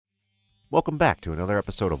Welcome back to another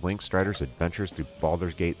episode of Link Strider's Adventures through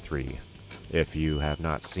Baldur's Gate 3. If you have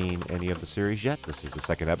not seen any of the series yet, this is the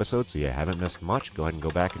second episode, so you haven't missed much. Go ahead and go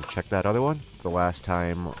back and check that other one. The last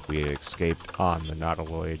time we escaped on the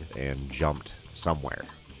Nautiloid and jumped somewhere.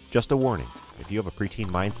 Just a warning, if you have a preteen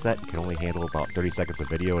mindset and can only handle about 30 seconds of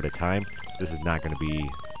video at a time, this is not going to be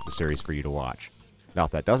the series for you to watch. Now,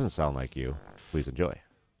 if that doesn't sound like you, please enjoy.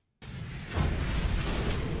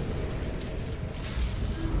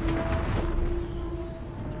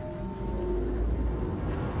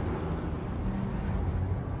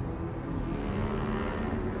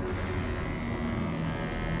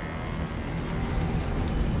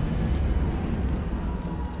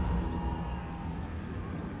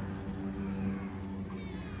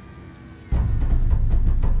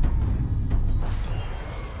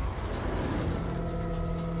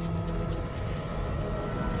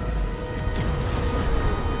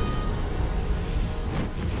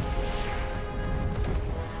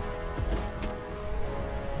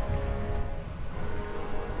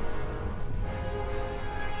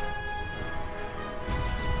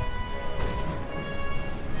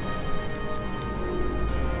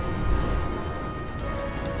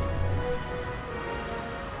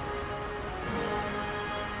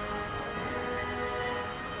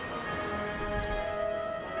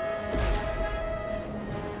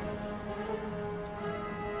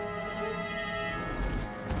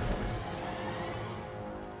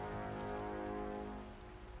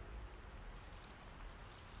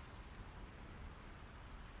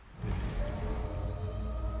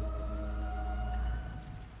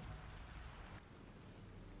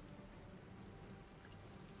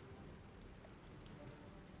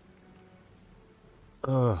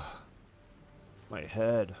 Ugh. My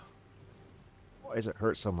head. Why does it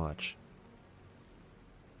hurt so much?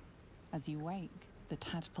 As you wake, the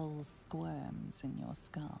tadpole squirms in your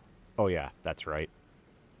skull. Oh yeah, that's right.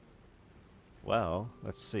 Well,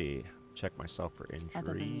 let's see. Check myself for injuries.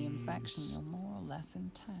 Other than the infection, you're more or less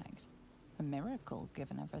intact. A miracle,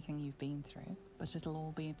 given everything you've been through. But it'll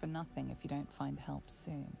all be for nothing if you don't find help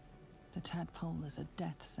soon. The tadpole is a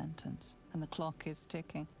death sentence, and the clock is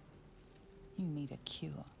ticking. You need a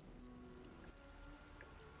cure.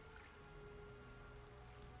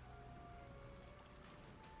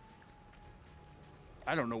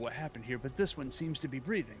 I don't know what happened here, but this one seems to be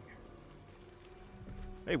breathing.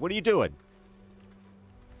 Hey, what are you doing?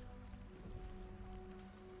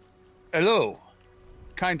 Hello,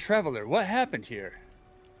 kind traveler. What happened here?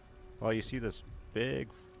 Well, you see this big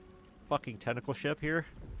fucking tentacle ship here?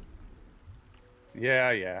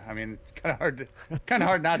 Yeah. I mean, it's kind of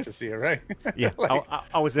hard not to see it, right? Yeah, Like,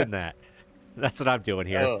 I was in that. That's what I'm doing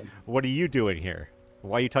here. Oh. What are you doing here?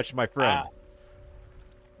 Why are you touching my friend?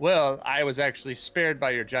 well, I was actually spared by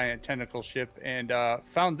your giant tentacle ship and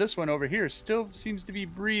found this one over here. Still seems to be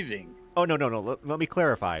breathing. Oh, no. Let me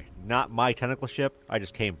clarify. Not my tentacle ship. I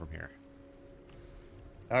just came from here.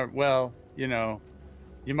 Well, you know,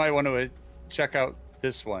 you might want to check out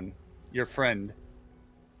this one, your friend.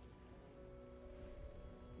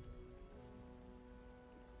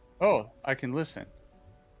 Oh, I can listen.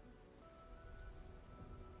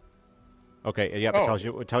 Okay, yep, Oh.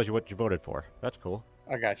 it tells you what you voted for. That's cool.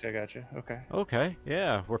 I got you. Okay. Okay,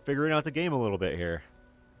 yeah, we're figuring out the game a little bit here.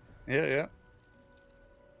 Yeah.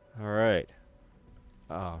 All right.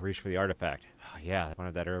 Oh, reach for the artifact. Oh, yeah, I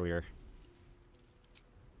wanted that earlier.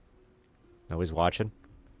 Nobody's watching?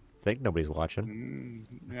 Think nobody's watching.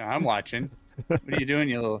 Yeah, I'm watching. What are you doing,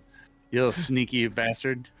 you little sneaky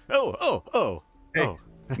bastard? Oh. Hey. Oh.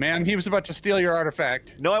 Ma'am, he was about to steal your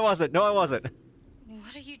artifact. No, I wasn't.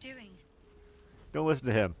 What are you doing? Don't listen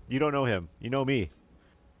to him. You don't know him. You know me.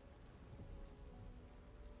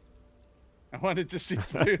 I wanted to see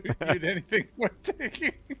if you did anything worth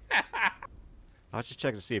taking. I was just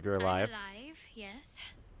checking to see if you're I'm alive. alive, yes.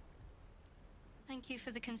 Thank you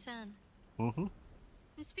for the concern. Mm-hmm.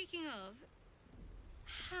 And speaking of,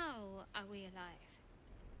 how are we alive?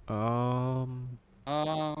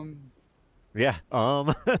 Yeah,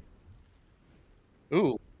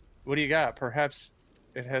 Ooh, what do you got? Perhaps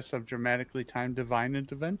it has some dramatically timed divine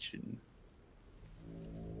intervention.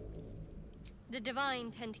 The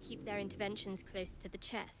divine tend to keep their interventions close to the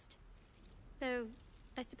chest. Though,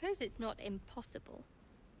 I suppose it's not impossible.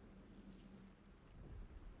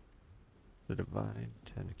 The divine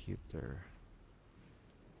tend to keep their...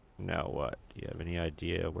 Now what? Do you have any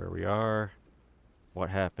idea where we are? What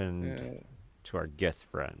happened to our Gith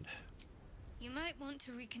friend? You might want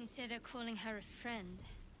to reconsider calling her a friend.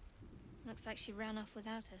 Looks like she ran off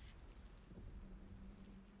without us.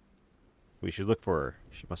 We should look for her.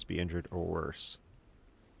 She must be injured or worse.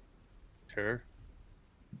 Sure.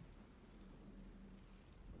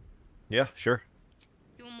 Yeah, sure.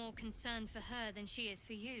 You're more concerned for her than she is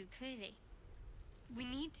for you, clearly. We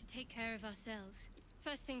need to take care of ourselves.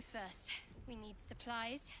 First things first, we need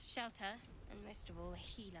supplies, shelter, and most of all, a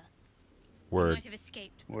healer. We Word. might have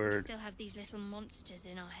escaped, but we Word. still have these little monsters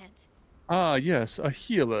in our heads. Ah, yes, a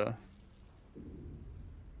healer.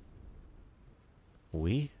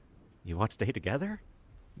 We? You want to stay together?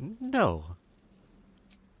 No.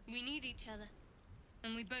 We need each other,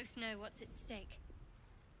 and we both know what's at stake.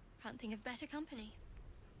 Can't think of better company.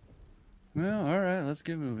 Well, alright, let's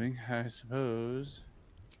get moving, I suppose.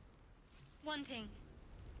 One thing,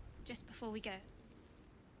 just before we go.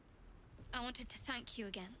 I wanted to thank you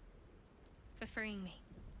again for freeing me.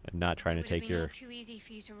 And not trying to take It would your... have been all too easy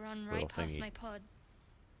for you to run right little past thingy. my pod,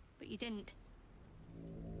 but you didn't.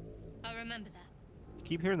 I'll remember that. You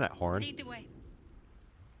keep hearing that horn? Lead the way.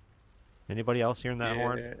 Anybody else hearing that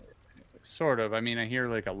horn? Yeah, sort of. I mean, I hear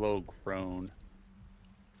like a low groan.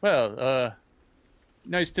 Well,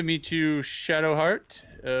 nice to meet you, Shadowheart.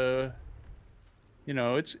 You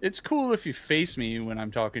know, it's cool if you face me when I'm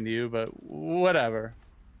talking to you, but whatever.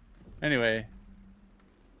 Anyway.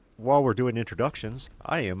 While we're doing introductions,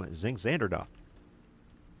 I am Zink Xanderduff.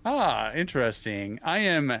 Ah, interesting. I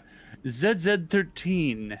am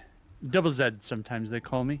ZZ13. Double Z, sometimes they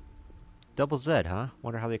call me. Double Z, huh?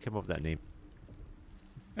 Wonder how they came up with that name.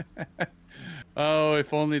 Oh,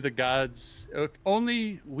 if only the gods, if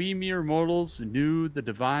only we mere mortals knew the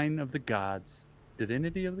divine of the gods.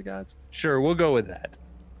 Divinity of the gods? Sure, we'll go with that.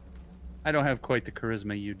 I don't have quite the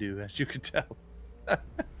charisma you do, as you can tell.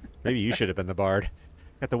 Maybe you should have been the bard.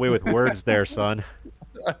 Got the way with words there, son.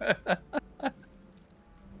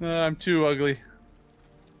 I'm too ugly.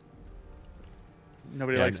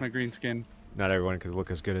 Nobody Yeah, likes my green skin. Not everyone could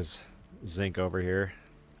look as good as Zink over here.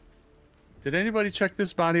 Did anybody check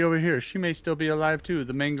this body over here? She may still be alive too.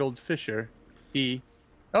 The mangled fisher.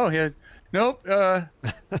 Oh, he had... Nope.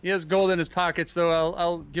 He has gold in his pockets, though.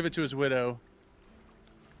 I'll give it to his widow.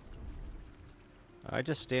 I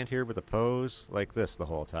just stand here with a pose like this the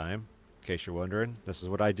whole time. In case you're wondering, this is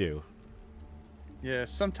what I do. Yeah,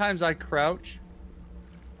 sometimes I crouch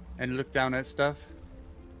and look down at stuff,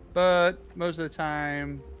 but most of the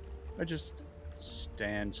time I just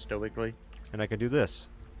stand stoically. And I can do this.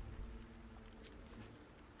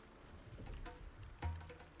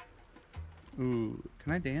 Ooh,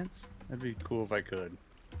 can I dance? That'd be cool if I could.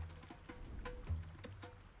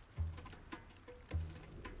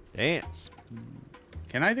 Dance.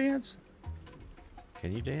 Can I dance?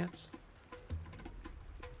 Can you dance?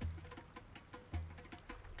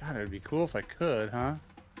 God, it'd be cool if I could, huh?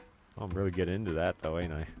 Oh, I'm really getting into that, though,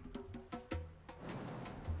 ain't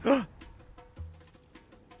I?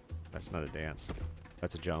 That's not a dance.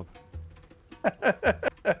 That's a jump.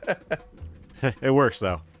 It works,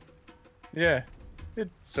 though. Yeah, it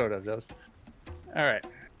sort of does. All right,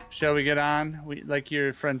 shall we get on? We, like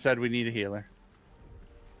your friend said, we need a healer.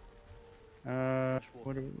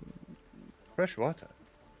 What do we... Fresh water.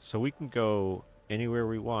 So we can go anywhere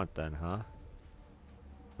we want then, huh?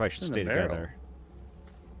 Probably should In the stay barrel. together.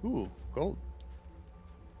 Ooh, gold.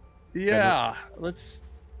 Yeah, let's...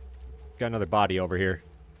 Got another body over here.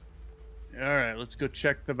 All right, let's go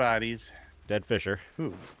check the bodies. Dead fisher.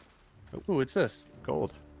 Ooh. Ooh, what's this?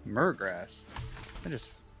 Gold. Murgrass. I just...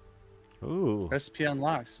 Ooh. Recipe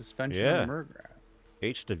unlocked. Suspension Yeah. of murgrass.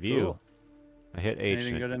 H to view. Cool. I hit H.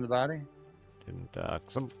 Anything and good in the body?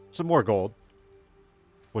 some more gold,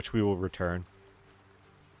 which we will return.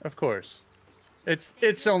 Of course.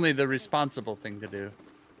 It's only the responsible thing to do.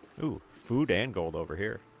 Ooh, food and gold over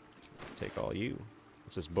here. Take all you.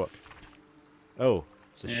 What's this book? Oh,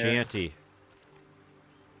 it's a Yeah. shanty.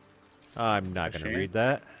 I'm not A going to shanty? read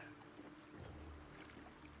that.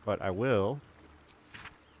 But I will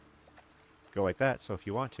go like that, so if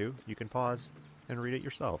you want to, you can pause and read it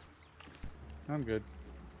yourself. I'm good.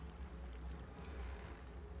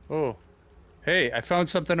 Oh. Hey, I found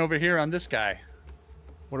something over here on this guy.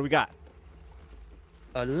 What do we got?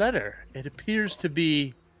 A letter. It appears to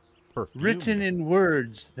be Perfume. written in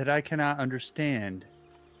words that I cannot understand.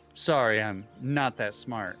 Sorry, I'm not that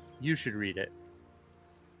smart. You should read it.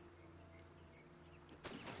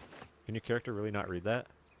 Can your character really not read that?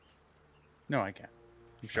 No, I can't.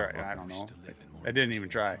 I'm sure. I don't know. Wish to live in more I didn't even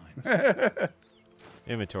try. interesting times.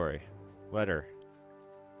 Inventory. Letter.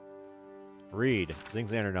 Read. Zing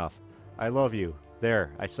Xandernuff. I love you.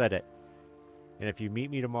 There, I said it. And if you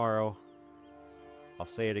meet me tomorrow, I'll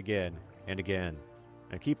say it again and again.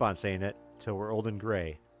 And keep on saying it till we're old and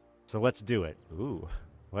gray. So let's do it. Ooh.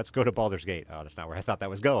 Let's go to Baldur's Gate. Oh, that's not where I thought that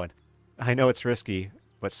was going. I know it's risky,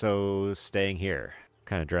 but so staying here.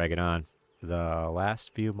 Kind of dragging on. The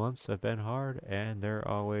last few months have been hard, and they're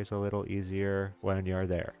always a little easier when you're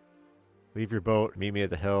there. Leave your boat, meet me at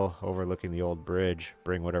the hill overlooking the old bridge.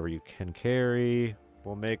 Bring whatever you can carry.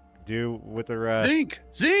 We'll make do with the rest. Zink!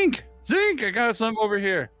 Zink! Zink! I got some over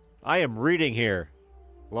here. I am reading here.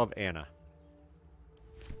 Love, Anna.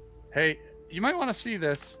 Hey, you might want to see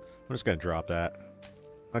this. I'm just gonna drop that.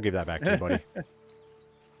 I'll give that back to you, buddy.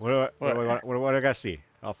 What do I gotta see?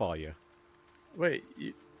 I'll follow you. Wait,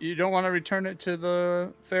 you don't want to return it to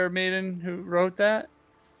the fair maiden who wrote that?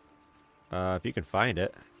 If you can find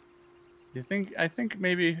it. You think? I think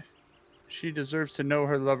maybe she deserves to know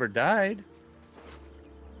her lover died,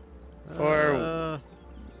 or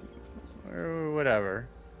whatever.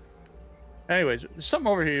 Anyways, there's something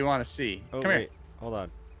over here you want to see. Oh, Come wait. here. Hold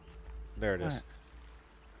on. There it is. What?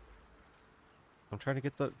 I'm trying to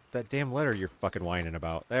get that damn letter you're fucking whining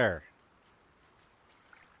about. There.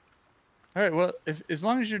 All right. Well, as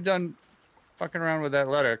long as you're done fucking around with that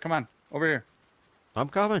letter, come on over here. I'm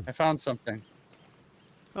coming. I found something.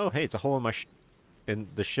 Oh, hey, it's a hole in my in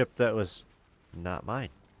the ship that was not mine.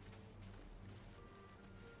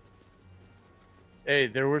 Hey,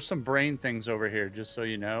 there were some brain things over here. Just so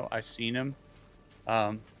you know, I seen them.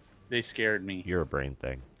 They scared me. You're a brain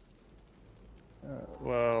thing.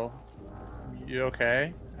 Well, you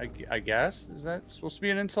okay? I guess. Is that supposed to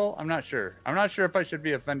be an insult? I'm not sure. I'm not sure if I should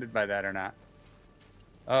be offended by that or not.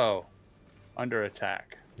 Oh, under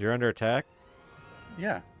attack. You're under attack?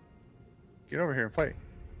 Yeah. Get over here and fight.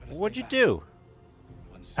 What'd you do?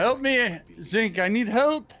 Help me, Zink. I need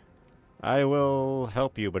help. I will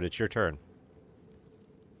help you, but it's your turn.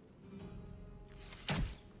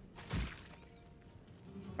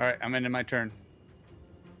 All right, I'm ending my turn.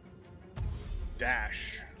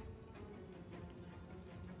 Dash.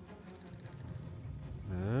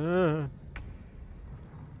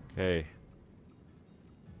 Okay.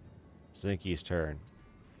 Zinky's turn.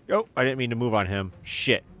 Oh, I didn't mean to move on him.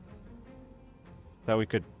 Shit. Thought we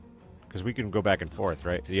could... Because we can go back and forth,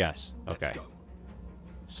 right? Yes. Okay.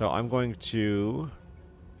 So I'm going to...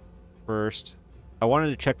 First... I wanted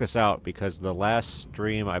to check this out because the last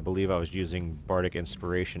stream, I believe I was using Bardic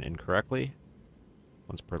Inspiration incorrectly.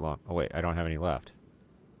 Once per long... Oh, wait. I don't have any left.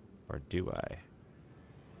 Or do I?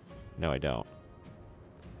 No, I don't.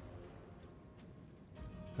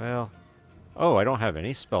 Well... Oh, I don't have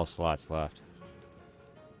any spell slots left.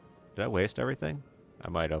 Did I waste everything? I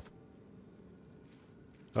might have.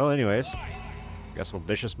 Well, anyways. Guess we'll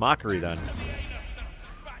Vicious Mockery then.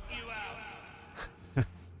 I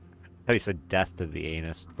thought he said death to the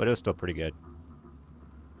anus, but it was still pretty good.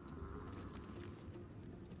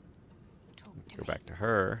 Go back to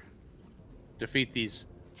her. Defeat these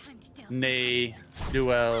nay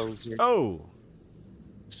duels. Oh!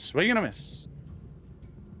 Swing and a miss.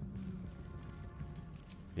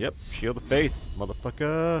 Yep, Shield of Faith,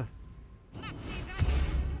 motherfucker.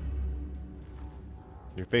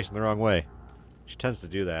 You're facing the wrong way. She tends to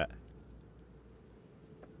do that.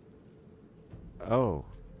 Oh.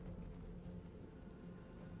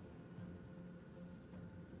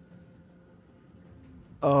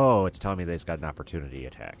 Oh, it's telling me that he's got an opportunity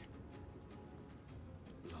attack.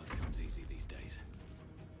 Life comes easy these days.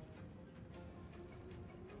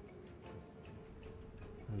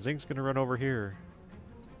 Zink's gonna run over here.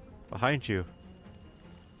 Behind you.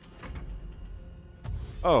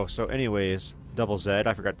 Oh, so anyways, Double Z,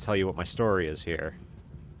 I forgot to tell you what my story is here.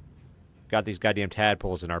 Got these goddamn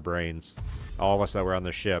tadpoles in our brains. All of us that were on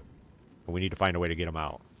the ship. And we need to find a way to get them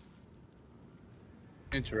out.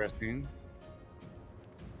 Interesting.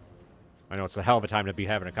 I know it's a hell of a time to be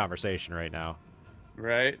having a conversation right now.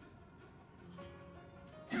 Right?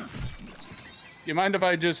 You mind if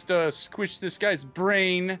I just squish this guy's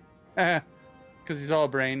brain? Because he's all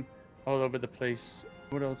brain. All over the place.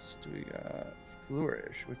 What else do we got?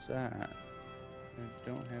 Flourish. What's that? I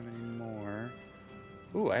don't have any more.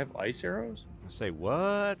 Ooh, I have ice arrows? Say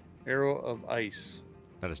what? Arrow of ice.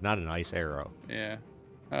 That is not an ice arrow. Yeah.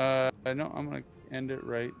 I know. I'm going to end it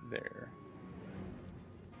right there.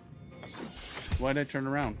 Why did I turn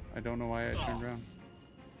around? I don't know why I turned around.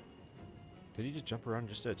 Did he just jump around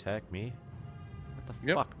just to attack me? What the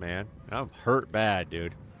Yep. fuck, man? I'm hurt bad,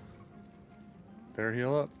 dude. Better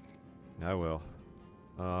heal up. I will.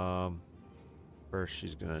 First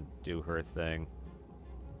she's gonna do her thing.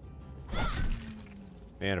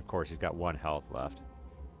 And of course he's got 1 health left.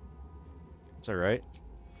 It's alright.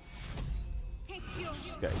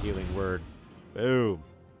 Got healing word. Boom.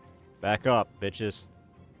 Back up, bitches.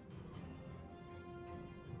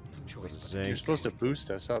 Zink. You're supposed to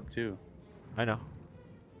boost us up too. I know.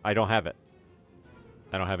 I don't have it.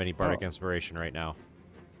 I don't have any Bardic Oh. Inspiration right now.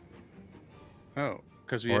 Oh,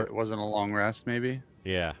 because Or- it wasn't a long rest, maybe.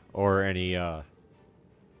 Yeah, or any, I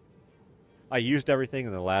used everything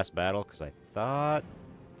in the last battle because I thought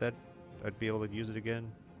that I'd be able to use it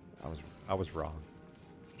again. I was wrong.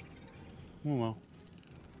 Oh, well.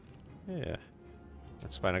 Yeah.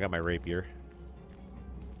 That's fine, I got my rapier.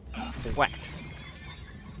 Whack!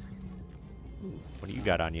 What do you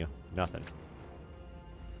got on you? Nothing.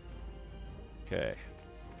 Okay.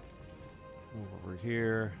 Move over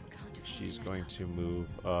here. She's going to move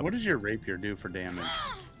up. What does your rapier do for damage?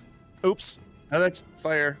 Oops! Oh, that's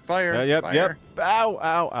fire. Fire. Yep, fire. yep. Ow,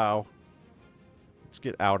 ow, ow. Let's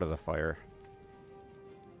get out of the fire.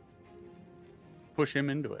 Push him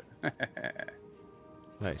into it.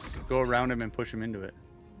 Nice. Go around him and push him into it.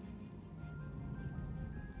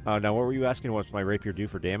 Now, what were you asking? What's my rapier do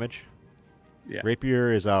for damage? Yeah.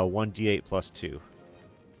 Rapier is 1d8 plus 2.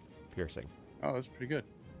 Piercing. Oh, that's pretty good.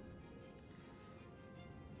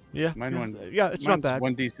 Yeah. Mine one. Yeah, it's not bad.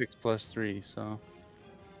 1d6 plus 3, so.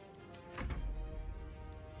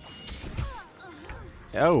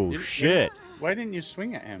 Oh, shit. Why didn't you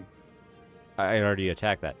swing at him? I already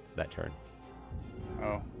attacked that turn.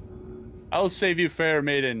 Oh. I'll save you, fair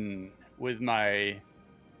maiden, with my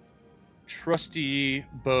trusty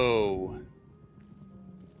bow.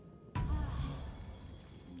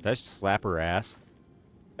 Did I just slap her ass?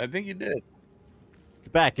 I think you did.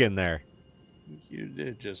 Get back in there. You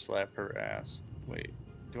did just slap her ass. Wait,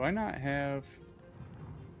 do I not have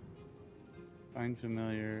Find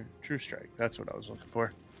Familiar True Strike? That's what I was looking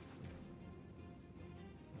for.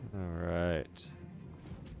 Alright.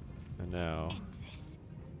 And now.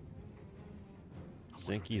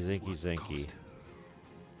 Zinky, zinky, zinky.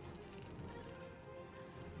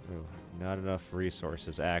 Ooh, not enough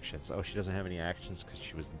resources. Actions. Oh, she doesn't have any actions because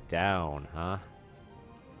she was down, huh?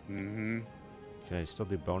 Mm-hmm. Can I still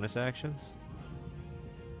do bonus actions?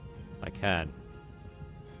 I can.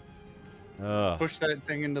 Ugh. Push that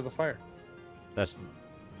thing into the fire. That's...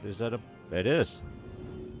 Is that a... It is.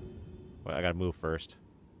 Well, I gotta move first.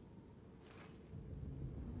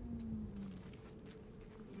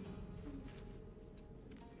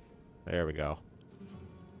 There we go.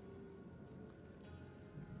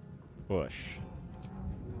 Push.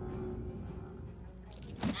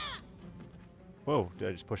 Whoa, did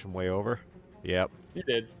I just push him way over? Yep. You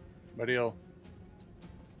did. But he'll...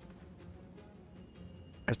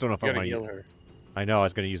 I just don't know if I You want gotta to heal her. I know I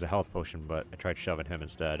was going to use a health potion, but I tried shoving him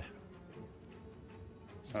instead.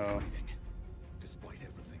 Oh. Despite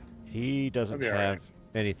everything. He doesn't That'll be have alright.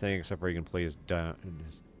 anything except for he can play his dumb,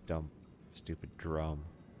 stupid drum.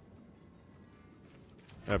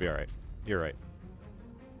 That'll be alright. You're right.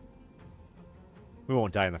 We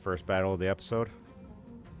won't die in the first battle of the episode.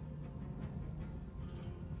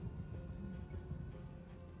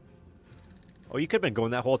 Oh, you could have been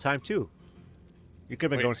going that whole time, too. You could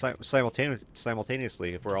have been Wait. going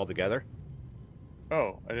simultaneously if we're all together.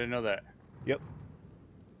 Oh, I didn't know that. Yep.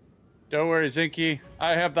 Don't worry, Zinky.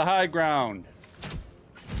 I have the high ground.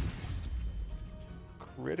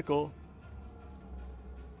 Critical.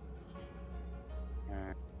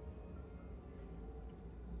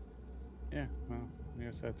 Yeah, well, I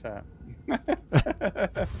guess that's that.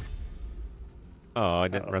 Oh, I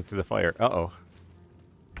didn't Uh-oh. run through the fire. Uh-oh.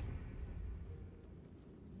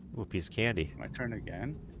 Ooh, a piece of candy. My turn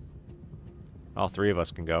again. All three of us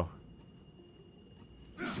can go.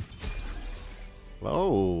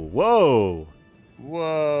 Whoa, whoa!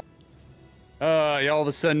 Whoa. You all of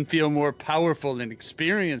a sudden feel more powerful and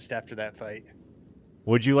experienced after that fight.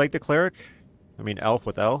 Would you like the cleric? I mean, elf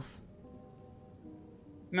with elf?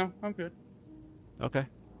 No, I'm good. Okay.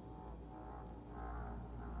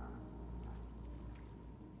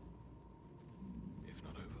 If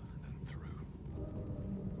not over, then through.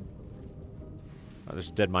 Oh, there's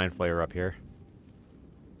a dead Mind Flayer up here.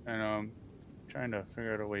 And trying to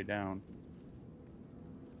figure out a way down.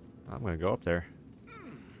 I'm gonna go up there.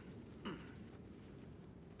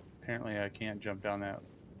 Apparently I can't jump down that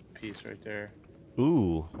piece right there.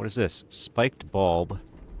 Ooh, what is this? Spiked bulb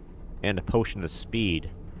and a potion of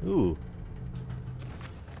speed. Ooh.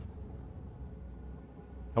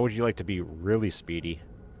 How would you like to be really speedy?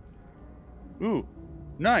 Ooh,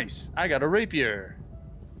 nice. I got a rapier.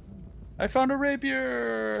 I found a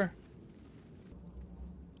rapier.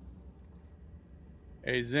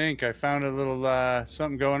 Hey, Zink, I found a little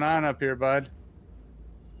something going on up here, bud.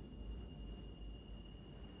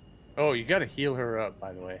 Oh, you gotta heal her up,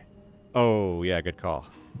 by the way. Oh, yeah, good call.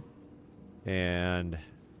 And...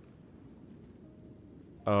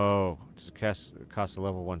 Oh, does it cost a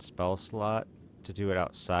level 1 spell slot to do it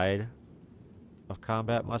outside of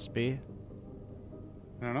combat, must be?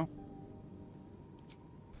 I don't know.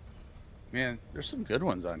 Man, there's some good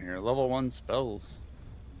ones on here. Level 1 spells.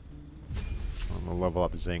 I'm gonna level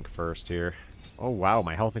up Zink first here. Oh wow,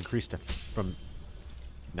 my health increased from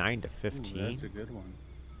 9 to 15. Ooh, that's a good one.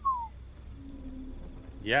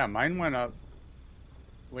 Yeah, mine went up.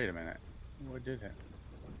 Wait a minute. What did it?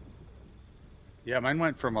 Yeah, mine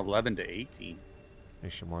went from 11 to 18.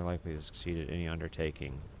 Makes you more likely to succeed at any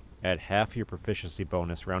undertaking. Add half your proficiency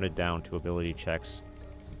bonus rounded down to ability checks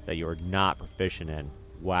that you are not proficient in.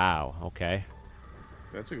 Wow, okay.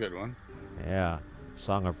 That's a good one. Yeah.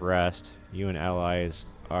 Song of Rest. You and allies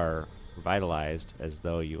are vitalized as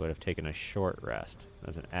though you would have taken a short rest.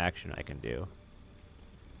 That's an action I can do.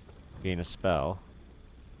 Gain a spell.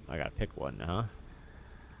 I gotta pick one now.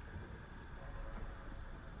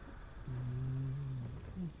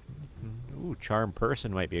 Ooh, Charm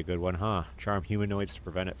Person might be a good one, huh? Charm humanoids to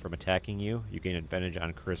prevent it from attacking you. You gain advantage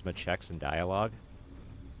on charisma checks and dialogue.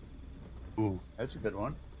 Ooh, that's a good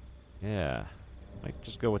one. Yeah. Might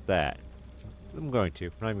just go with that. I'm going to.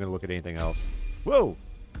 I'm not even going to look at anything else. Whoa!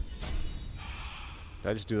 Did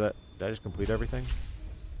I just do that? Did I just complete everything?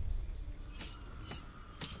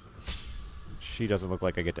 She doesn't look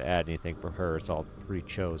like I get to add anything for her. It's all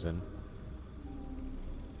pre-chosen.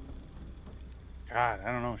 God,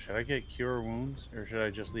 I don't know. Should I get Cure Wounds, or should I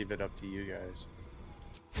just leave it up to you guys?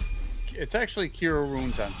 It's actually Cure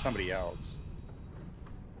Wounds on somebody else.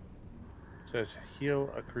 It says, heal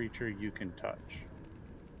a creature you can touch.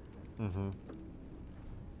 Mm-hmm.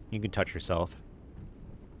 You can touch yourself.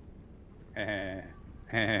 End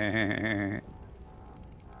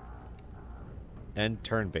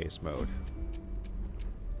turn-based mode.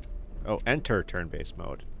 Oh, enter turn-based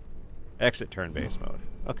mode. Exit turn-based mode.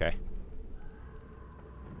 Okay.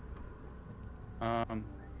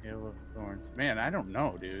 Hail of Thorns. Man, I don't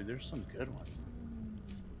know, dude. There's some good ones.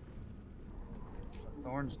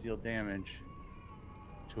 Thorns deal damage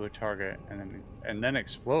to a target and then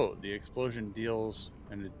explode. The explosion deals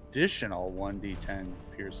an additional 1d10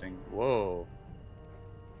 piercing. Whoa.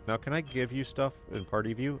 Now, can I give you stuff in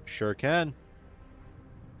party view? Sure can.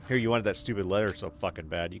 Here, you wanted that stupid letter so fucking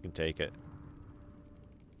bad. You can take it.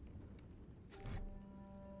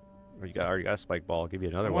 Or you already got a spike ball. I'll give you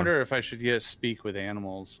another I one. wonder if I should get Speak with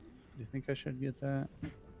Animals. Do you think I should get that?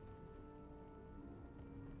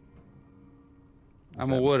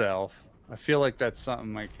 I'm a wood elf. I feel like that's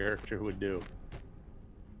something my character would do.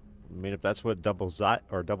 I mean, if that's what double Z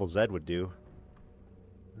would do.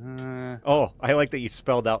 Oh, I like that you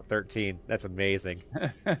spelled out 13. That's amazing.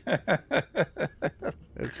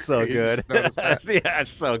 It's so good. Yeah, it's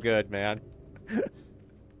so good, man.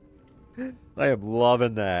 I am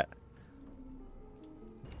loving that.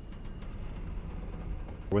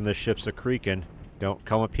 When the ships are creaking, don't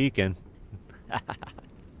come a peeking.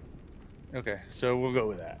 Okay, so we'll go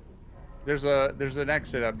with that. There's an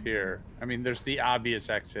exit up here. I mean, there's the obvious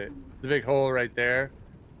exit, the big hole right there.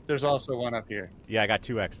 There's also one up here. Yeah, I got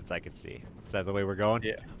 2 exits I can see. Is that the way we're going?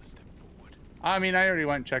 Yeah. I mean, I already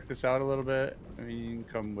went and checked this out a little bit. I mean, you can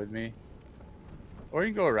come with me, or you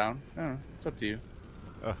can go around. I don't know. It's up to you.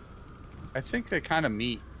 I think they kind of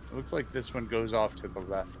meet. It looks like this one goes off to the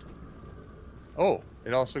left. Oh,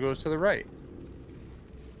 it also goes to the right.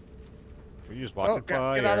 You just walked the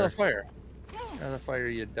fire. Get out of the fire. Get out of the fire,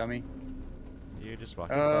 you dummy. You just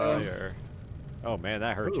walked the fire. Oh man,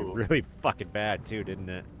 that hurt you really fucking bad too, didn't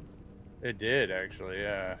it? It did, actually,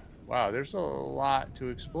 yeah. Wow, there's a lot to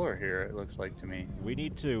explore here, it looks like to me. We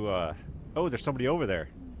need to, oh, there's somebody over there.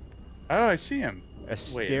 Oh, I see him.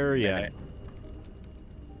 Asteria.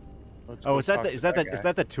 Oh, is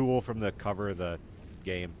that the tool from the cover of the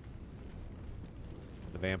game?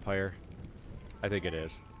 The vampire? I think it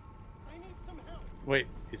is. Wait,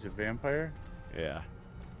 is it vampire? Yeah.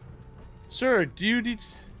 Sir, do you need...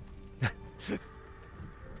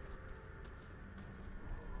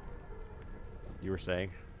 You were saying?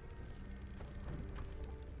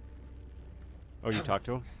 Oh, you talked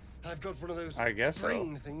to him? I've got one of those I guess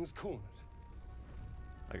brain so. things cornered.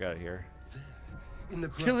 I got it here. In the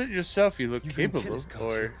Kill it grass. yourself, you look You can kill capable, it, can't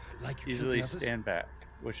or you? Like you killed easily the others? stand back.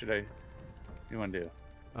 What should you want to do?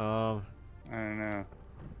 I don't know.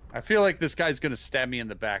 I feel like this guy's gonna stab me in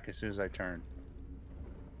the back as soon as I turn.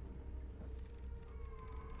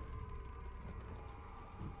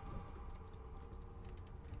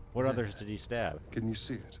 What others did he stab? Can you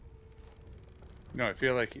see it? No, I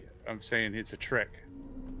feel like I'm saying it's a trick.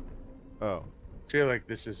 Oh. I feel like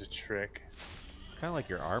this is a trick. Kind of like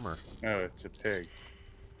your armor. No, it's a pig.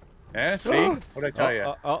 Yeah, see? What'd I tell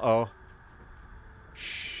you? Uh-oh.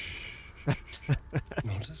 Shh.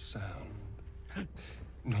 Not a sound.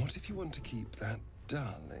 Not if you want to keep that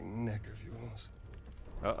darling neck of yours.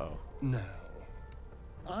 Uh-oh. Now,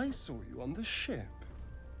 I saw you on the ship,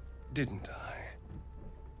 didn't I?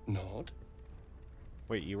 Not?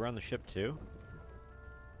 Wait, you were on the ship too?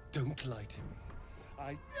 Don't lie to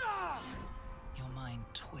me. Your mind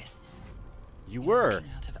twists. You You're were. looking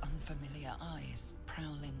out of unfamiliar eyes,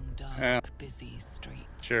 prowling dark, Yeah. busy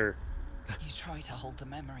streets. Sure. You try to hold the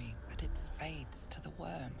memory, but it fades to the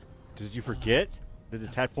worm. Did you forget? Did the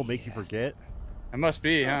tadpole make you fear. forget? It must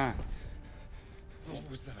be, huh? What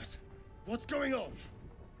was that? What's going on?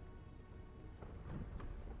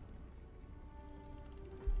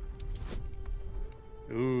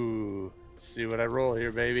 Ooh. Let's see what I roll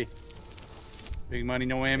here, baby. Big money,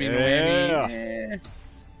 no whammy, no Yeah. whammy. Eh.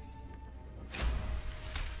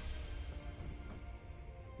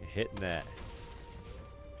 You're hitting that.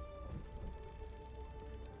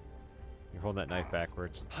 You're holding that knife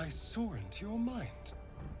backwards. I saw into your mind.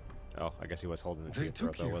 Oh, I guess he was holding it to They your throat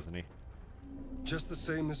took though, you. wasn't he? Just the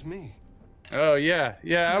same as me. Oh, yeah.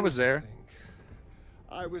 Yeah, I was there. Think.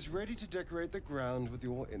 I was ready to decorate the ground with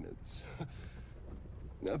your innards.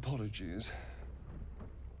 Apologies.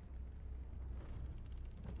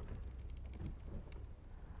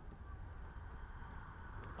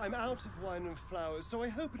 I'm out of wine and flowers, so I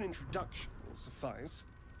hope an introduction will suffice.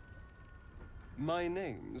 My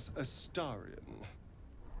name's Astarion.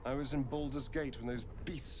 I was in Baldur's Gate when those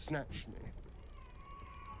beasts snatched me.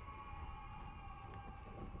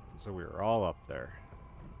 So we were all up there.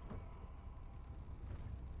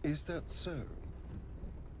 Is that so?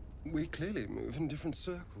 We clearly move in different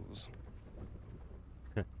circles.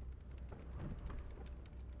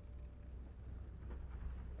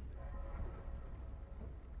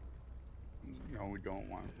 No, we don't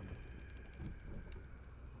want.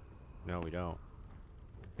 No, we don't.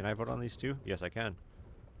 Can I vote on these two? Yes, I can.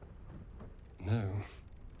 No.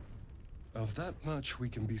 Of that much we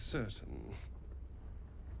can be certain.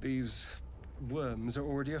 These worms are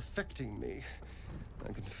already affecting me.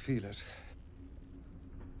 I can feel it.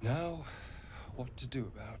 Now, what to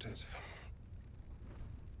do about it?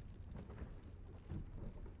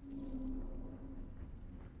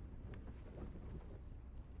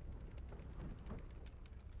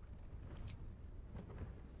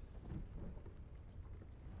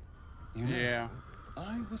 You know, Yeah.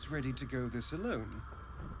 I was ready to go this alone,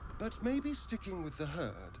 but maybe sticking with the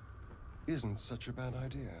herd isn't such a bad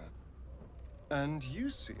idea. And you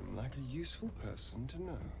seem like a useful person to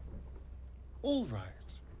know. All right.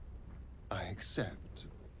 I accept.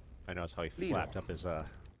 I noticed how he Lead flapped on. up his little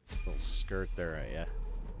skirt there at ya.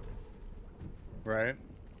 Right.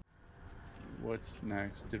 What's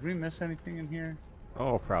next? Did we miss anything in here?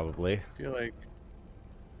 Oh, probably. I feel like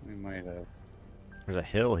we might have. There's a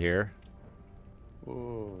hill here.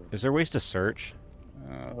 Whoa. Is there ways to search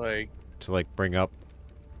Like, to like bring up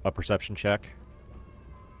a perception check?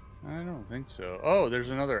 I don't think so. Oh, there's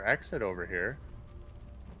another exit over here.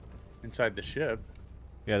 Inside the ship.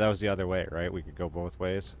 Yeah, that was the other way, right? We could go both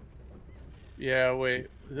ways. Yeah, wait.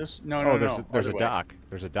 This no, Oh, no, there's no. there's other a way. dock.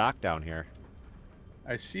 There's a dock down here.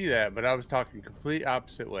 I see that, but I was talking complete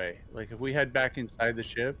opposite way. Like if we head back inside the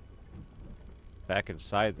ship. Back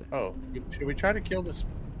inside the... Oh, should we try to kill this?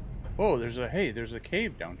 Whoa, there's a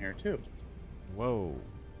cave down here too. Whoa.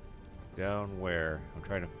 Down where? I'm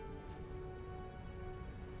trying to...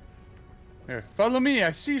 Here, follow me.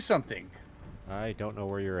 I see something. I don't know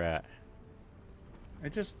where you're at. I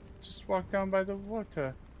just walked down by the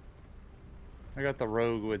water. I got the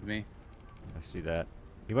rogue with me. I see that.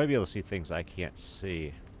 You might be able to see things I can't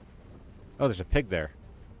see. Oh, there's a pig there.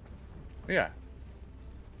 Yeah.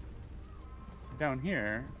 Down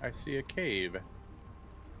here, I see a cave. Can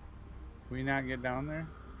we not get down there?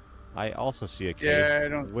 I also see a cave Yeah, I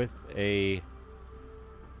don't- with a...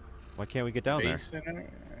 Why can't we get down there? Base in it?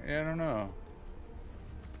 Yeah, I don't know.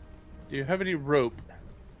 Do you have any rope?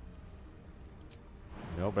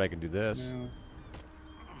 No, but I can do this. No.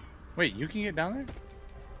 Wait, you can get down there?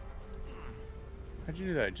 How'd you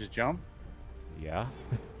do that? Just jump? Yeah.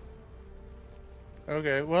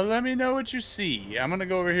 Okay, well, let me know what you see. I'm gonna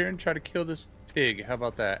go over here and try to kill this pig. How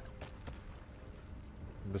about that?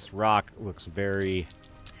 This rock looks very...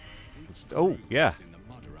 Oh, yeah. In the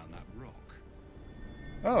mud around that rock.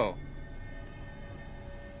 Oh,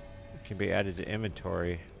 It can be added to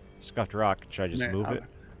inventory. Scuffed rock. Should I just Yeah, move it?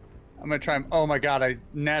 I'm gonna try. Oh my god, I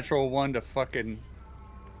natural one to fucking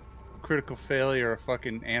critical failure, a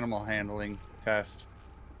fucking animal handling test.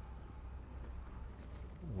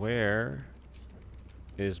 Where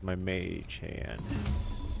is my mage hand?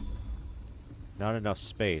 Not enough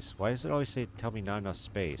space. Why does it always say, tell me not enough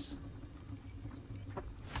space?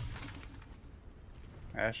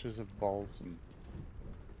 Ashes of balsam.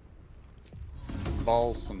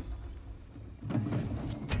 Balsam.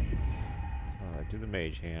 Do the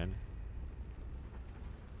mage hand.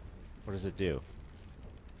 What does it do?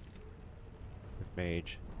 With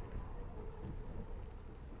mage.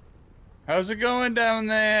 How's it going down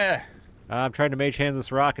there? I'm trying to mage hand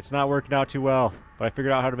this rock. It's not working out too well, but I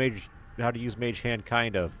figured out how to use mage hand,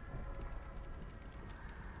 kind of.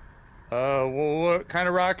 Well, what kind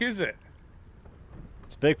of rock is it?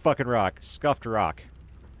 It's a big fucking rock. Scuffed rock.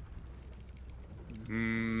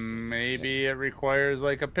 Maybe it requires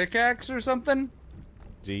like a pickaxe or something?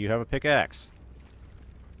 Do you have a pickaxe?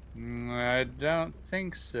 I don't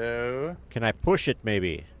think so. Can I push it,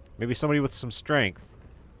 maybe? Maybe somebody with some strength.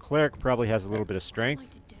 Cleric probably has a little bit of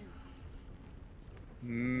strength.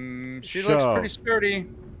 She looks pretty sturdy.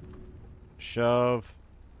 Shove.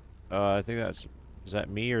 I think that's... Is that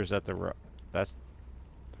me or is that the rock? That's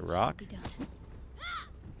the rock?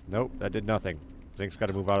 Nope, that did nothing. Zink's got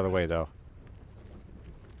to move out of the way, though.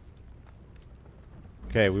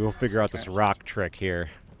 Okay, we will figure out this rock trick here.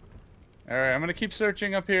 Alright, I'm gonna keep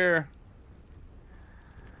searching up here.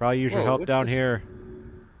 Probably use your help down here.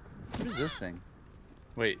 What is this thing?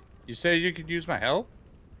 Wait, you say you could use my help?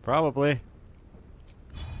 Probably.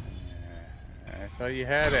 I thought you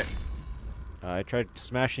had it. I tried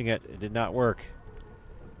smashing it. It did not work.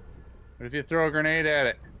 What if you throw a grenade at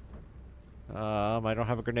it? I don't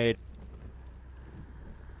have a grenade.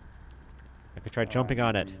 I could try jumping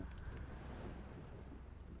on it.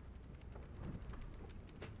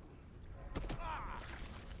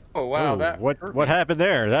 Oh wow, Ooh, that what happened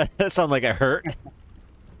there? That sounded like it hurt.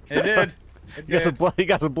 It did. It You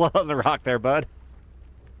got some blood on the rock there, bud.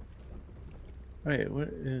 Wait, what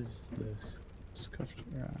is this? Scuffed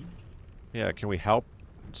rock. Yeah, can we help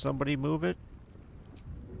somebody move it?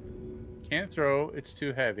 Can't throw, it's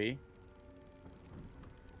too heavy.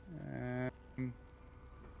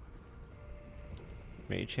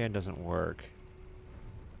 Mage hand doesn't work.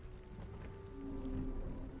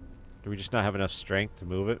 Do we just not have enough strength to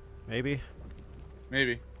move it? Maybe?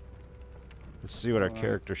 Maybe. Let's see what our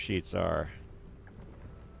character sheets are.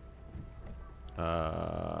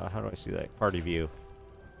 How do I see that? Party view.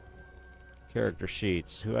 Character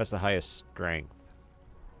sheets. Who has the highest strength?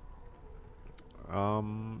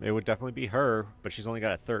 It would definitely be her, but she's only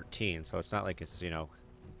got a 13, so it's not like it's, you know,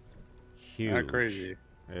 huge. Not crazy.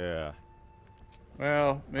 Yeah.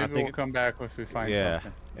 Well, maybe we'll come back if we find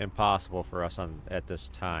something. Impossible for us at this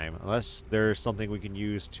time. Unless there's something we can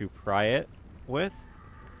use to pry it with.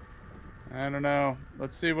 I don't know.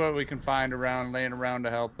 Let's see what we can find around, laying around to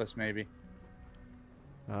help us, maybe.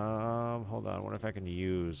 Hold on. I wonder if I can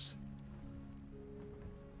use...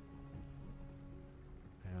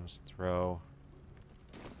 Let's throw...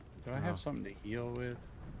 Do I have something to heal with?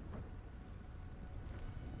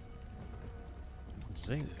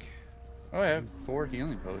 Zink. Oh, I have 4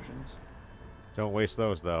 healing potions. Don't waste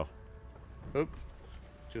those, though. Oop.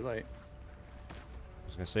 Too late. I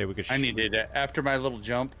was gonna say we could... I needed it. After my little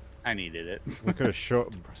jump, I needed it. We could have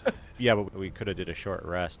short... Yeah, but we could have did a short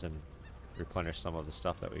rest and replenished some of the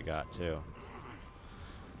stuff that we got, too.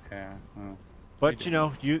 Yeah, well... But, you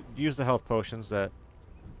know, you use the health potions that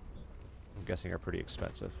I'm guessing are pretty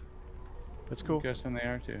expensive. That's cool. I'm guessing they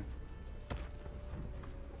are, too.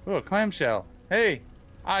 Oh, a clamshell. Hey!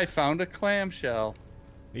 I found a clamshell.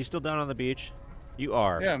 Are you still down on the beach? You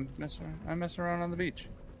are. Yeah, I'm messing around on the beach.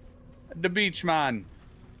 The beach, man.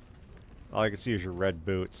 All I can see is your red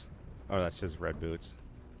boots. Oh, that says red boots.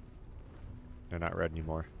 They're not red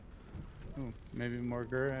anymore. Oh, maybe more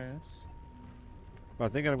grass. Well,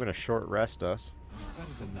 I think I'm going to short rest us. That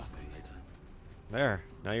is enough later. There.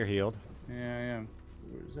 Now you're healed. Yeah, I am.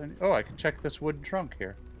 Oh, I can check this wooden trunk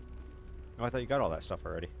here. Oh, I thought you got all that stuff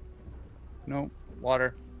already. No,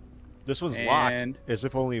 water. This one's locked, as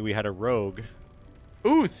if only we had a rogue.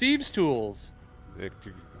 Ooh, thieves' tools.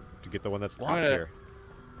 To get the one that's locked here.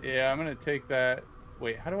 Yeah, I'm gonna take that.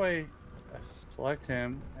 Wait, how do I select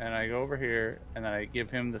him and I go over here and then I give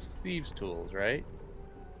him the thieves' tools, right?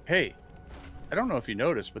 Hey, I don't know if you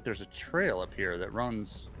noticed, but there's a trail up here that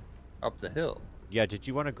runs up the hill. Yeah, did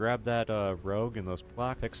you want to grab that rogue and those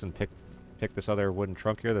block picks and pick this other wooden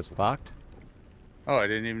trunk here that's locked? Oh, I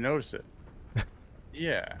didn't even notice it.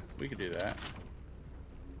 Yeah, we could do that.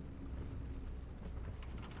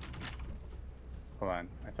 Hold on,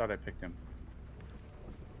 I thought I picked him.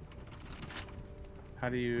 How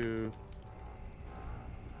do you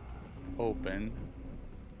open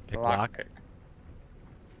Pick lock lock? pick?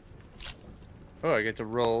 Oh, I get to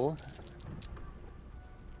roll.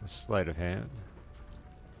 A sleight of hand.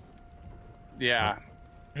 Yeah,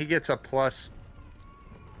 he gets a plus.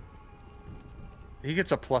 He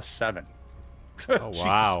gets a +7. Oh, wow.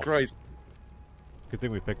 Jesus Christ. Good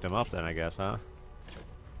thing we picked him up then, I guess, huh?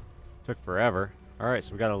 Took forever. Alright,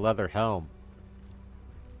 so we got a leather helm.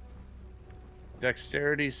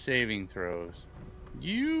 Dexterity saving throws.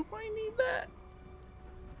 You might need that.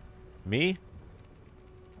 Me?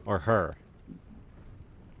 Or her?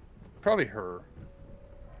 Probably her.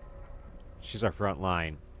 She's our front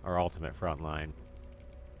line. Our ultimate front line.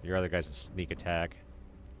 Your other guy's a sneak attack.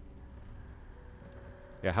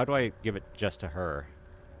 Yeah, how do I give it just to her?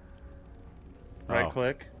 Right Oh,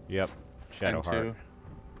 click. Yep. Shadow Heart. M2.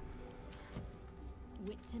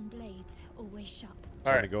 Wits and blades always sharp. Time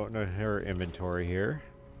All to right. go into her inventory here.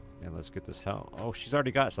 And let's get this helm. Oh, she's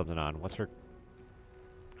already got something on. What's her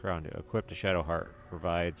crown do? Equip to Shadow Heart.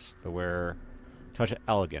 Provides the wearer touch of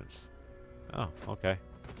elegance. Oh, okay.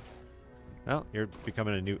 Well, you're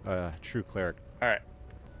becoming a new, true cleric. All right.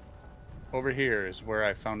 Over here is where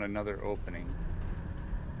I found another opening.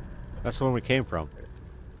 That's the one we came from.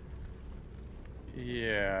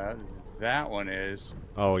 Yeah, that one is.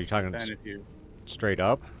 Oh, you're talking Then if you straight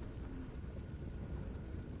up?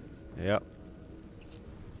 Yep.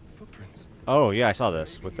 Footprints. Oh, yeah, I saw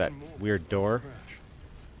this with that weird door.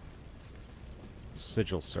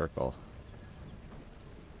 Sigil circle.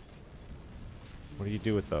 What do you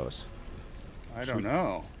do with those? I don't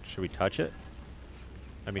know. Should we touch it?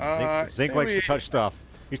 I mean, Zink say likes to we- touch stuff.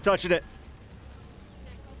 He's touching it.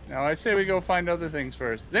 Now I say we go find other things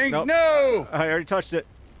first. Zink, Nope. no! I already touched it.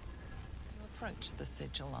 You approach the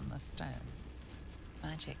sigil on the stone.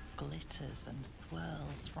 Magic glitters and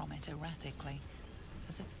swirls from it erratically,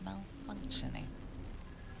 as if malfunctioning.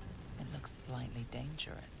 It looks slightly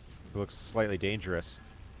dangerous. It looks slightly dangerous.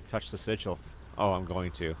 Touch the sigil. Oh, I'm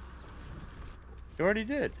going to. You already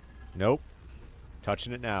did. Nope.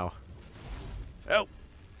 Touching it now. Oh!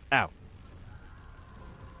 Ow.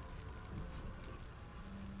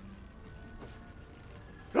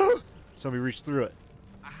 Somebody reached through it.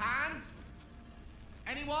 A hand?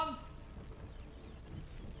 Anyone?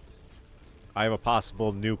 I have a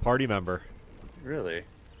possible new party member. Really?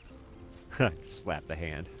 Slap the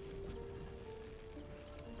hand.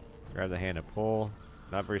 Grab the hand and pull.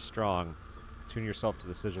 Not very strong. Tune yourself to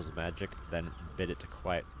the sigil's magic, then bid it to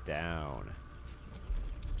quiet down.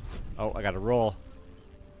 Oh, I got a roll.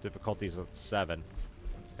 Difficulty's of 7.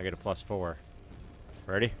 I get a +4.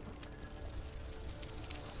 Ready?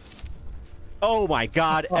 Oh my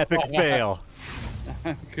god, epic fail.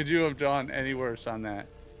 Could you have done any worse on that?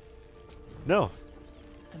 No.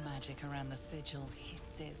 The magic around the sigil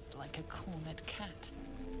hisses like a cornered cat.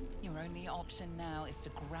 Your only option now is to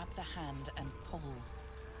grab the hand and pull.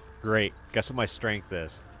 Great. Guess what my strength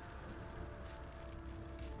is?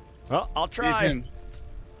 Well, I'll Give try. him-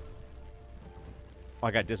 Oh,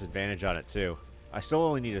 I got disadvantage on it too. I still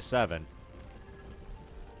only need a 7.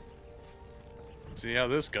 See how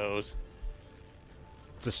this goes.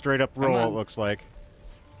 It's a straight up Come roll, it on. looks like.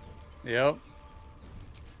 Yep.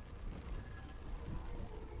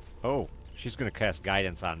 Oh, she's gonna cast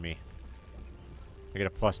guidance on me. I get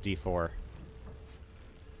a +D4.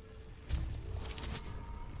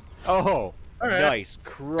 Oh, All right. nice. Got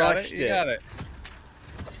Crushed it. You got it.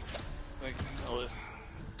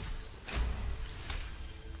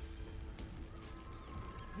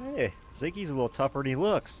 Hey, Zinky's a little tougher than he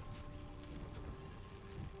looks.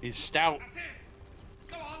 He's stout. That's it!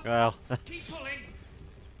 Go on! Well, Keep pulling!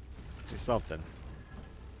 he's something.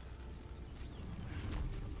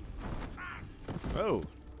 Oh.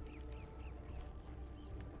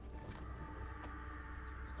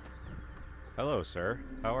 Hello, sir.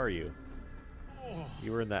 How are you?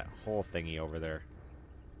 You were in that hole thingy over there.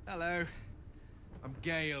 Hello. I'm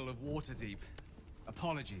Gale of Waterdeep.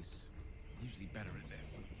 Apologies. Usually better at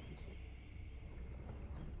this.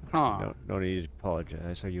 Huh. No need to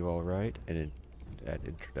apologize. Are you all right? And add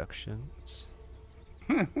introductions.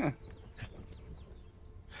 I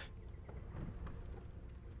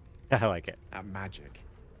like it. At magic.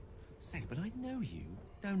 Say, but I know you,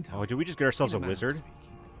 don't I? Oh, did we just get ourselves a In manner of wizard? speaking.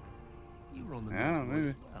 You were on the Yeah, North Road maybe.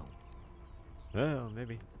 as well. Well,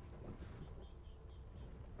 maybe.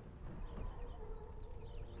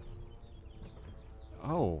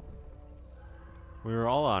 Oh. We were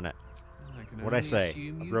all on it. I can What'd I only say?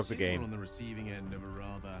 assume I you broke the two were game. on the receiving end of a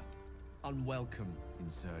rather unwelcome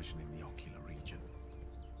insertion in the ocular region.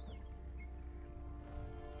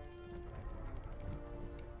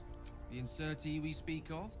 The insertee we speak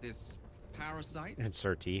of, this parasite,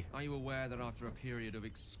 Insertee. are you aware that after a period of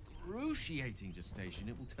excruciating gestation,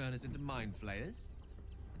 it will turn us into Mind Flayers?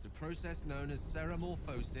 It's a process known as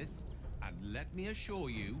ceremorphosis, and let me assure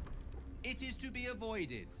you, it is to be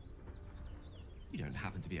avoided. You don't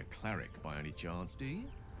happen to be a cleric by any chance, do you?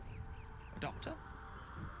 A doctor?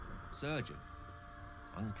 Surgeon?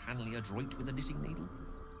 Uncannily adroit with a knitting needle?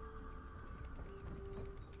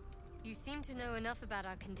 You seem to know enough about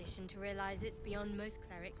our condition to realize it's beyond most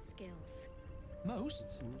clerics' skills.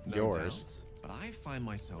 Most? No Yours. doubt. But I find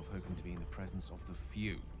myself hoping to be in the presence of the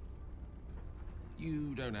few.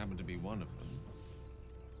 You don't happen to be one of them.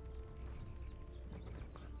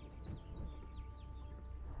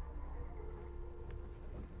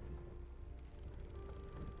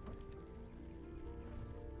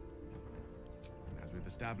 As we've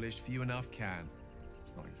established, few enough can.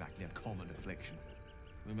 It's not exactly a common affliction.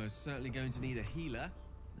 We're most certainly going to need a healer,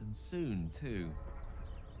 and soon, too.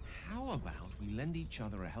 How about we lend each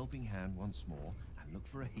other a helping hand once more and look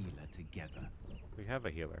for a healer together? We have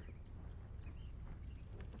a healer.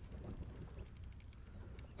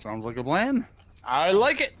 Sounds like a plan. I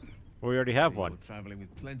like it. Well, we already have So one. You're traveling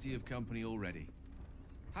with plenty of company already.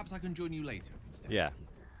 Perhaps I can join you later instead. Yeah.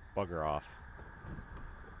 Bugger off.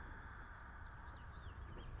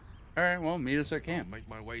 All right, well, meet us at I'll camp. make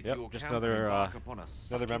my way to Yep, your just camp and another, embark upon a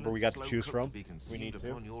another member we got to succulent choose slow cook from. be We consumed need to.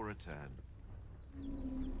 upon your return.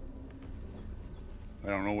 I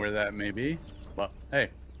don't know where that may be, but hey,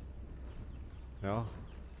 No?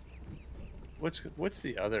 what's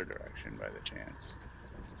the other direction by the chance?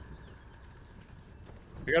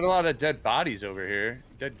 We got a lot of dead bodies over here.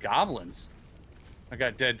 Dead goblins. I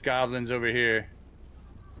got dead goblins over here.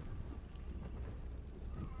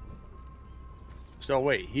 So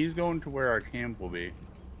wait, he's going to where our camp will be.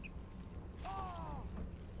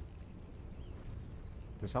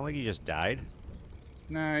 Does it sound like he just died?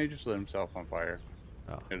 Nah, he just lit himself on fire.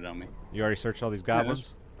 Oh. Hit it on me. You already searched all these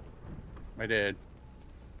goblins? I did.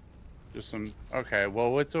 Just some. Okay,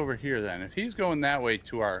 well, what's over here then? If he's going that way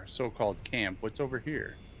to our so-called camp, what's over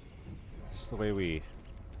here? This is the way we...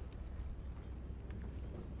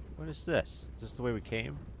 What is this? Is this the way we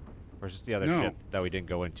came? Or is this the other No. ship that we didn't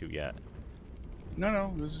go into yet?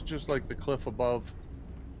 No, this is just like the cliff above.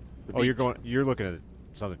 The Oh, beach. you're looking at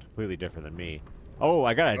something completely different than me. Oh,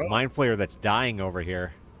 I got a Oh. Mind Flayer that's dying over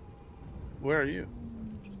here. Where are you?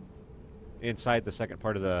 Inside the second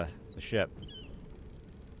part of the ship.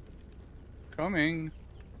 Coming.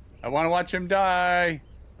 I want to watch him die.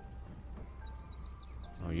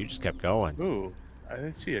 Oh, you just kept going. Ooh, I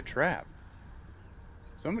didn't see a trap.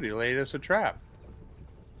 Somebody laid us a trap.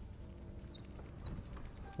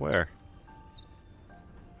 Where?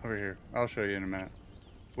 Over here. I'll show you in a minute.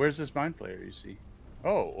 Where's this Mind Flayer you see?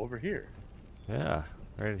 Oh, over here. Yeah,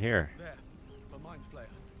 right in here. There, a mind flayer.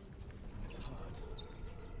 It's hard.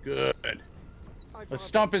 Good. I'd Let's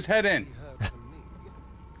stomp his head in. rather be heard from me.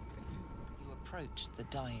 You approach the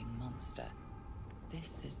dying monster.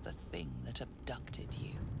 This is the thing that abducted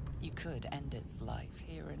you. You could end its life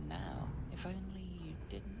here and now, if only you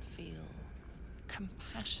didn't feel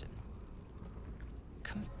compassion.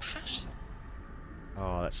 Compassion.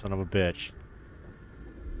 Oh, that son of a bitch.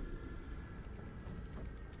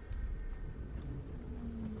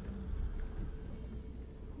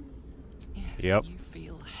 Yes, Yep. you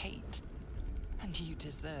feel hate, and you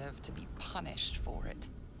deserve to be punished for it.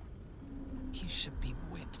 You should be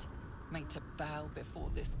whipped, made to bow before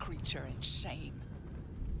this creature in shame.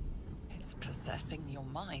 It's possessing your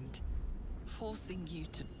mind, forcing you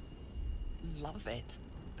to love it,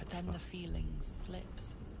 but then the feeling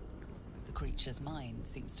slips. The creature's mind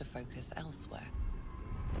seems to focus elsewhere.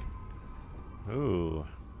 Ooh.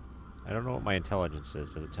 I don't know what my intelligence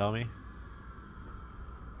is. Does it tell me?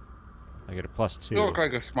 I get a +2. You look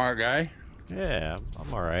like a smart guy. Yeah,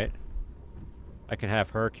 I'm alright. I can have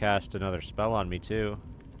her cast another spell on me, too.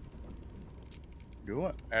 Do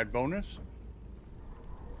what? Add bonus?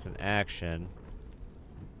 It's an action.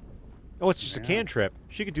 Oh, it's just a Yeah. cantrip.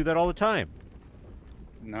 She could do that all the time.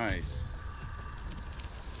 Nice.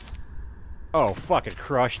 Oh, fucking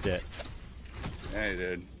crushed it. Yeah, you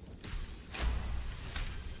did.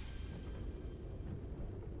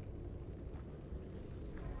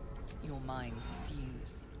 Your minds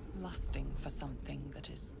fuse, lusting for something that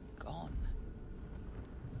is gone.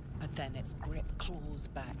 But then its grip claws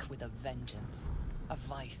back with a vengeance, a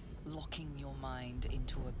vice locking your mind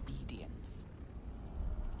into obedience.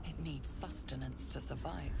 It needs sustenance to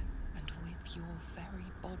survive, and with your very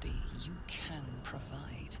body, you can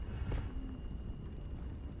provide.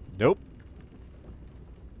 Nope.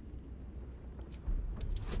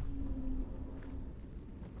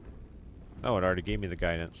 Oh, it already gave me the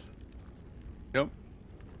guidance. Yep.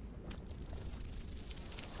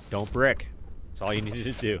 Don't brick. That's all you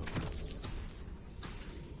needed to do.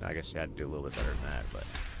 I guess you had to do a little bit better than that, but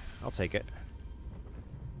I'll take it.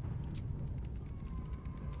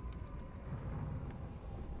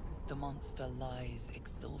 The monster lies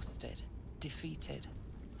exhausted, defeated.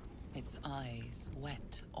 Its eyes,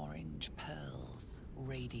 wet orange pearls,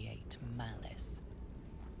 radiate malice.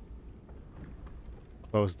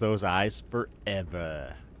 Close those eyes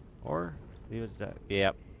forever. Or leave it at that.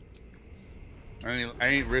 Yep. I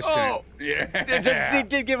ain't risking Oh! it. They Yeah.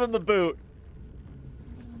 did give him the boot.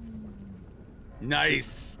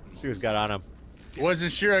 Nice. See who's got on him.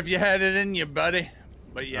 Wasn't sure if you had it in you, buddy,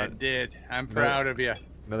 but you did. I'm proud of you.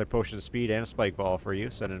 Another potion of speed and a spike ball for you,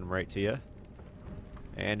 sending them right to you.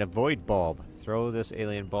 And a void bulb. Throw this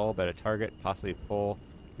alien bulb at a target, possibly pull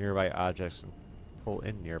nearby objects and pull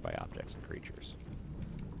in nearby objects and creatures.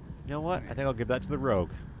 You know what? I think I'll give that to the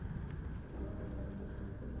rogue.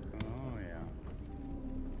 Oh yeah.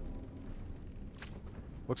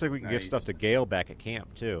 Looks like we can give stuff to Gale back at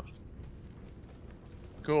camp too.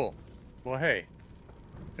 Cool. Well, hey,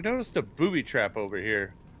 I noticed a booby trap over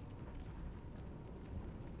here.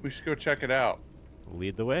 We should go check it out.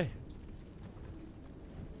 Lead the way.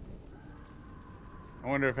 I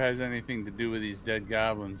wonder if it has anything to do with these dead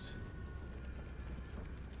goblins.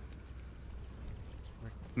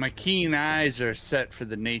 My keen eyes are set for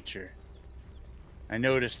the nature. I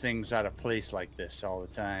notice things out of place like this all the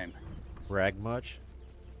time. Brag much?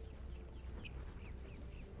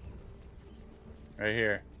 Right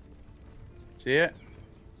here. See it?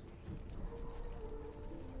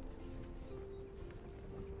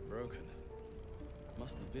 Broken.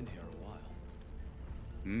 Must have been here a while.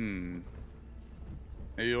 Hmm.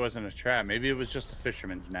 Maybe it wasn't a trap. Maybe it was just a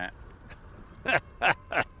fisherman's net.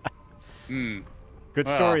 Hmm. Good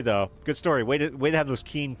story though. Good story. Way to have those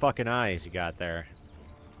keen fucking eyes you got there.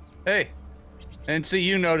 Hey, I didn't see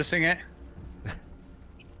you noticing it.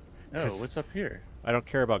 Oh, what's up here? I don't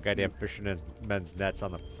care about goddamn fishermen's nets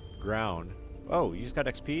on the ground. Oh, you just got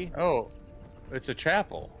XP? Oh, it's a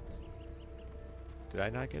chapel. Did I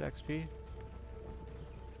not get XP?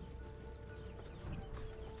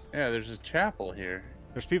 Yeah, there's a chapel here.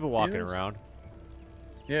 There's people walking Yes. around.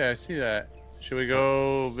 Yeah, I see that. Should we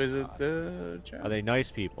go visit the chapel? Are they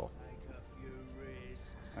nice people?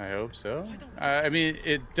 I hope so. I mean,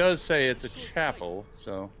 it does say it's a chapel,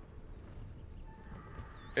 so.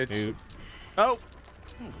 It's. Dude. Oh!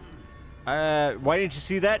 Why didn't you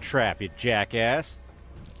see that trap, you jackass?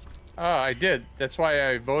 Oh, I did. That's why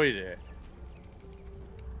I avoided it.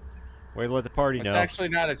 Way to let the party It's know. actually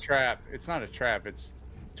not a trap. It's not a trap. It's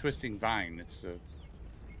twisting vine. It's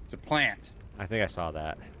a plant. I think I saw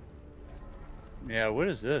that. Yeah, what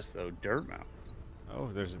is this though? Dirt mountain. Oh,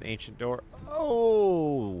 there's an ancient door.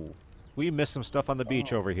 Oh! We missed some stuff on the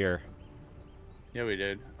beach over here. Yeah, we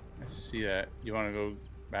did. I see that. You want to go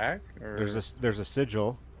back? Or... There's a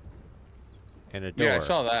sigil and a door. Yeah, I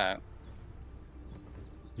saw that.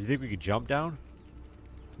 You think we could jump down?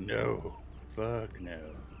 No. Fuck no.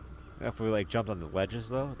 If we like jumped on the ledges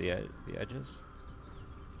though, the edges.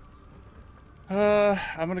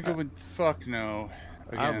 I'm gonna go with fuck no.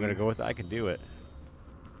 Again. I'm gonna go with I can do it.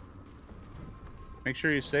 Make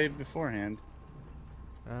sure you save beforehand.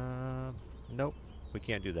 Nope, we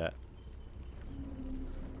can't do that.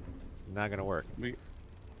 It's not gonna work. We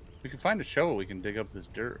can find a shovel. We can dig up this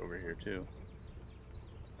dirt over here too.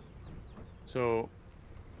 So,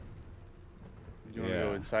 you want to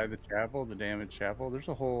go inside the chapel, the damaged chapel? There's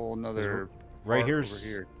a whole another right part here's over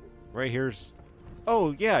here. Right here's.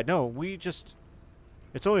 Oh yeah, no, we just.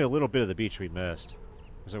 It's only a little bit of the beach we missed.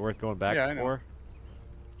 Is it worth going back Yeah, I know. for?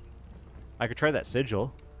 I could try that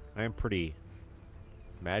sigil. I am pretty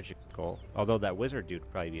magical. Although that wizard dude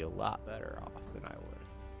would probably be a lot better off than I would.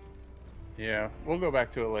 Yeah, we'll go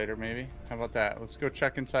back to it later, maybe. How about that? Let's go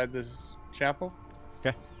check inside this chapel.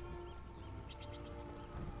 Okay.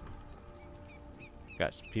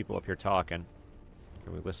 Got some people up here talking.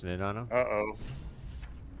 Can we listen in on them? Uh-oh.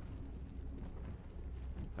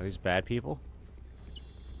 Are these bad people?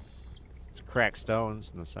 There's cracked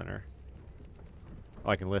stones in the center. Oh,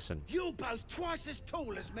 I can listen. You're both twice as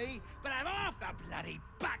tall as me, but have half the bloody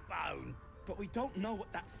backbone. But we don't know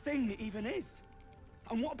what that thing even is.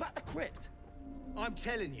 And what about the crypt? I'm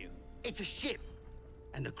telling you, it's a ship.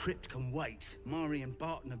 And the crypt can wait. Mari and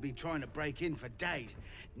Barton have been trying to break in for days.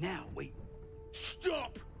 Now we...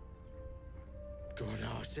 Stop! Got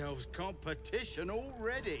ourselves competition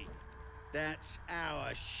already. That's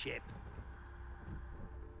our ship.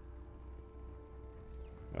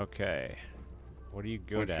 Okay. What are you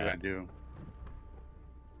good What should I at? do?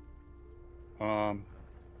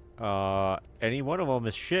 Any one of them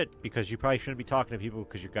is shit because you probably shouldn't be talking to people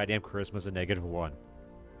because your goddamn charisma's a -1.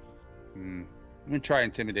 I'm gonna try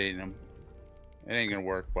intimidating him. It ain't gonna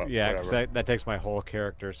work, but Yeah, 'cause whatever. that takes my whole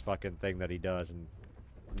character's fucking thing that he does and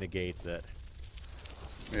negates it.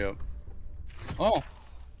 Yep. Oh,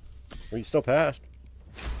 Well, you still passed.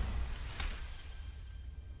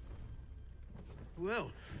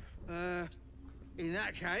 Well, in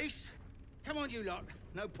that case, Come on, you lot.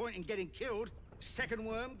 No point in getting killed. Second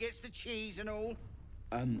worm gets the cheese and all.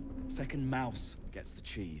 Second mouse gets the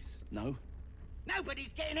cheese, no?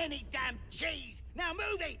 Nobody's getting any damn cheese! Now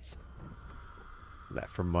move it! That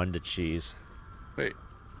Fremunda cheese. Wait,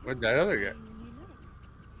 where'd that other get?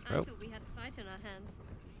 I Oh. thought we had a fight on our hands.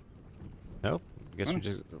 Nope. I guess we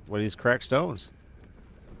just... What are these cracked stones?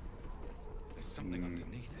 There's something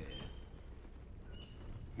underneath here.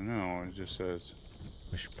 No, it just says.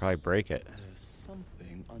 We should probably break it. There's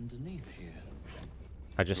something underneath here.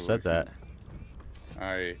 I just said that.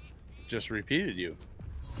 I just repeated you.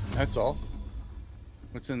 That's all.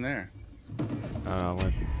 What's in there? I'm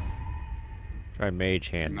gonna try mage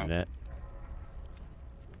handing No. it.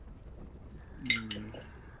 Can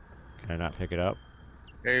I not pick it up?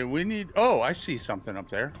 Hey, we need. Oh, I see something up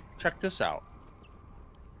there. Check this out.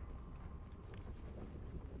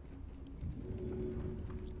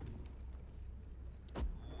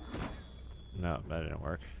 No, that didn't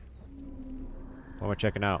work. What am I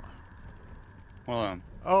checking out? Hold on.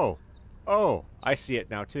 Oh! Oh! I see it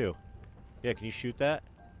now, too. Yeah, can you shoot that?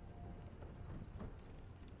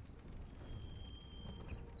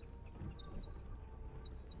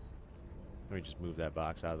 Let me just move that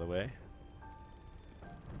box out of the way.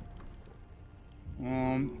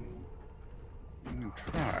 I'm gonna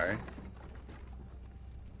try.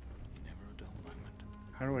 Never a dull moment.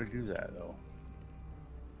 How do I do that, though?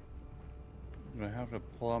 Do I have to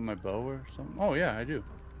pull out my bow or something? Oh, yeah, I do.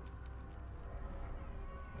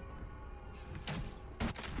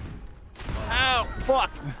 Ow!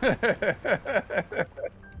 Fuck!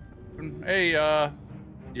 Hey,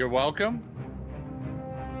 you're welcome.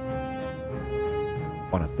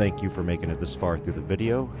 Want to thank you for making it this far through the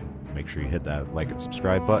video. Make sure you hit that like and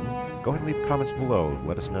subscribe button. Go ahead and leave comments below.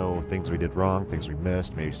 Let us know things we did wrong, things we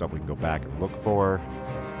missed, maybe stuff we can go back and look for.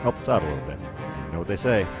 Help us out a little bit. You know what they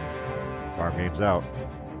say. Farm Games out.